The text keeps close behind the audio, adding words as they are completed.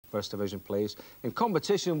First Division place in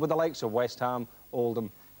competition with the likes of West Ham,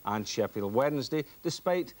 Oldham and Sheffield Wednesday,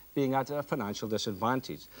 despite being at a financial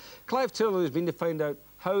disadvantage. Clive Taylor has been to find out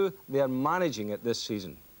how they are managing it this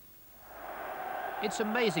season. It's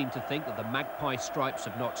amazing to think that the Magpie Stripes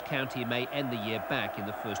of Notts County may end the year back in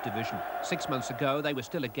the First Division. 6 months ago, they were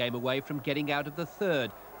still a game away from getting out of the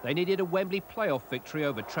third. They needed a Wembley playoff victory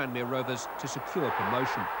over Tranmere Rovers to secure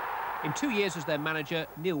promotion. In 2 years as their manager,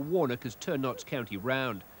 Neil Warnock has turned Notts County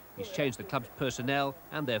round. He's changed the club's personnel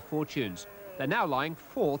and their fortunes. They're now lying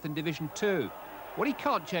 4th in Division 2. What he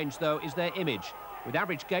can't change, though, is their image. With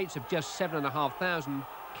average gates of just 7,500,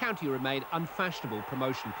 County remain unfashionable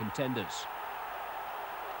promotion contenders.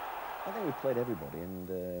 I think we've played everybody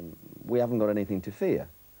and we haven't got anything to fear.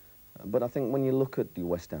 But I think when you look at your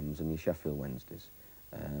West Hams and your Sheffield Wednesdays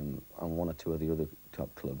and one or two of the other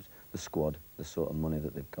top clubs, the squad, the sort of money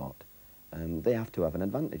that they've got, they have to have an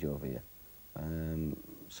advantage over you.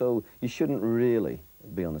 So you shouldn't really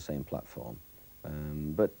be on the same platform.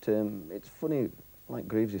 But it's funny, like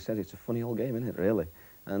Greavsie said, it's a funny old game, isn't it, really?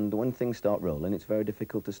 And when things start rolling, it's very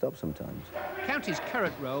difficult to stop sometimes. County's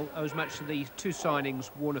current role owes much to the 2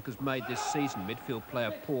 signings Warnock has made this season. Midfield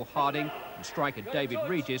player Paul Harding and striker David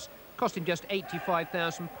Regis cost him just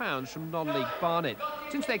 £85,000 from non-league Barnet.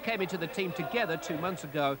 Since they came into the team together 2 months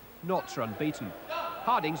ago, Notts are unbeaten.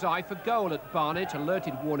 Harding's eye for goal at Barnet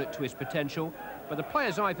alerted Warnock to his potential, but the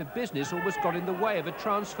player's eye for business almost got in the way of a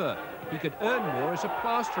transfer. He could earn more as a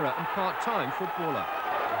plasterer and part-time footballer.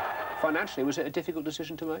 Financially, was it a difficult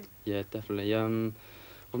decision to make? Yeah, definitely.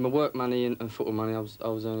 With my work money and football money, I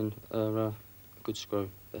was earning a good screw,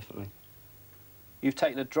 definitely. You've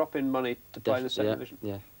taken a drop in money to play in the second division?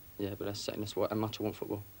 Yeah, but that's how much I want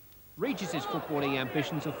football. Regis's footballing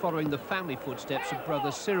ambitions are following the family footsteps of brother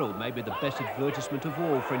Cyril, maybe the best advertisement of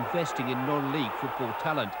all for investing in non-league football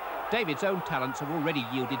talent. David's own talents have already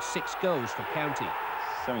yielded 6 goals for County.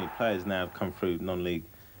 So many players now have come through non-league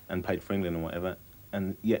and played for England and whatever,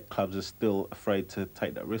 and yet clubs are still afraid to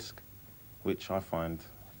take that risk, which I find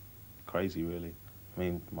crazy, really. I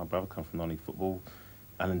mean, my brother comes from non-league football,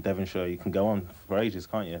 Alan Devonshire, you can go on for ages,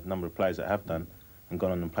 can't you? A number of players that have done and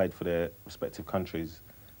gone on and played for their respective countries,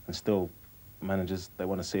 and still managers, they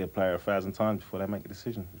want to see a player 1,000 times before they make a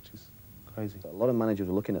decision, which is crazy. A lot of managers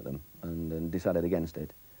were looking at them and decided against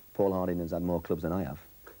it. Paul Harding has had more clubs than I have.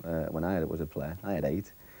 When I was a player, I had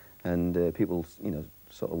 8, and people, you know,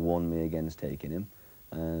 sort of warned me against taking him.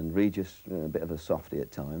 And Regis, a bit of a softie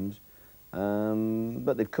at times,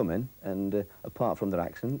 but they've come in, and apart from their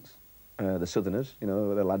accents, the Southerners, you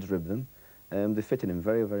know, the lads rib them, they fitted in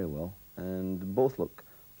very, very well, and both look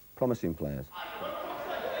promising players.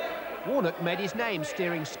 Warnock made his name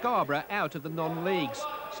steering Scarborough out of the non-leagues.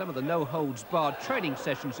 Some of the no-holds-barred training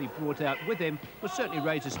sessions he brought out with him will certainly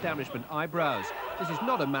raise establishment eyebrows. This is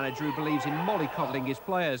not a manager who believes in mollycoddling his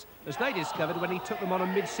players, as they discovered when he took them on a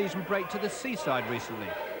mid-season break to the seaside recently.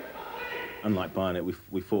 Unlike Barnet,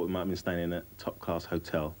 we thought we might have been staying in a top-class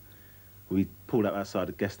hotel. We pulled up outside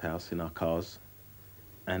a guest house in our cars,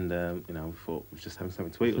 and, you know, we thought we were just having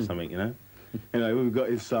something to eat or something, you know? Anyway, when we got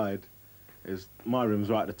inside, my room's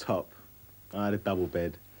right at the top. I had a double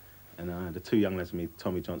bed, and I had the 2 young lads with me,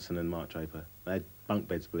 Tommy Johnson and Mark Draper. They had bunk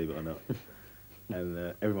beds, believe it or not.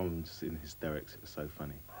 And everyone was in hysterics. It was so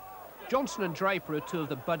funny. Johnson and Draper are 2 of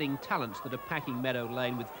the budding talents that are packing Meadow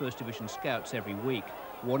Lane with First Division scouts every week.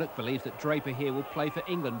 Warnock believes that Draper here will play for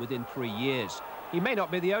England within 3 years. He may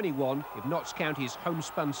not be the only one if Notts County's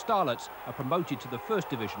homespun starlets are promoted to the First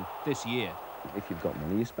Division this year. If you've got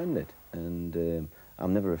money, you spend it. And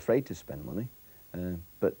I'm never afraid to spend money.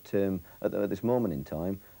 But at this moment in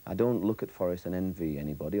time, I don't look at Forest and envy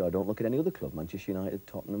anybody. I don't look at any other club, Manchester United,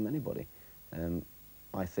 Tottenham, anybody.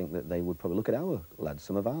 I think that they would probably look at our lads,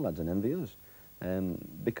 some of our lads, and envy us.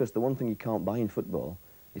 Because the one thing you can't buy in football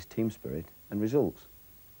is team spirit and results.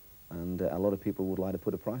 And a lot of people would like to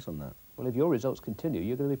put a price on that. Well, if your results continue,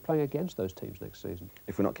 you're going to be playing against those teams next season.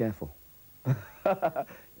 If we're not careful.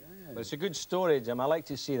 But it's a good story, Jim. I like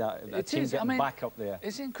to see that team getting back up there.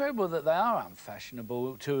 It's incredible that they are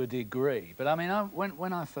unfashionable to a degree. But I mean,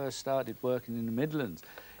 when I first started working in the Midlands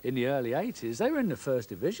in the early 80s, they were in the First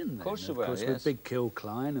Division then. Of course they were, yes. With Big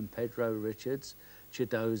Kilcline and Pedro Richards,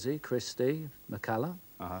 Chidozie, Christie, McCullough.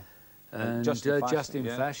 And Justin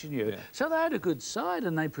Fashion. Yeah. So they had a good side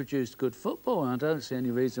and they produced good football, and I don't see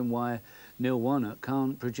any reason why Neil Warnock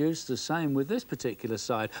can't produce the same with this particular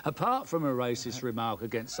side, apart from a racist remark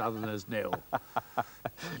against Southerners, Neil.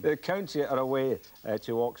 The County are away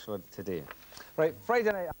to Oxford today. Right,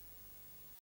 Friday night...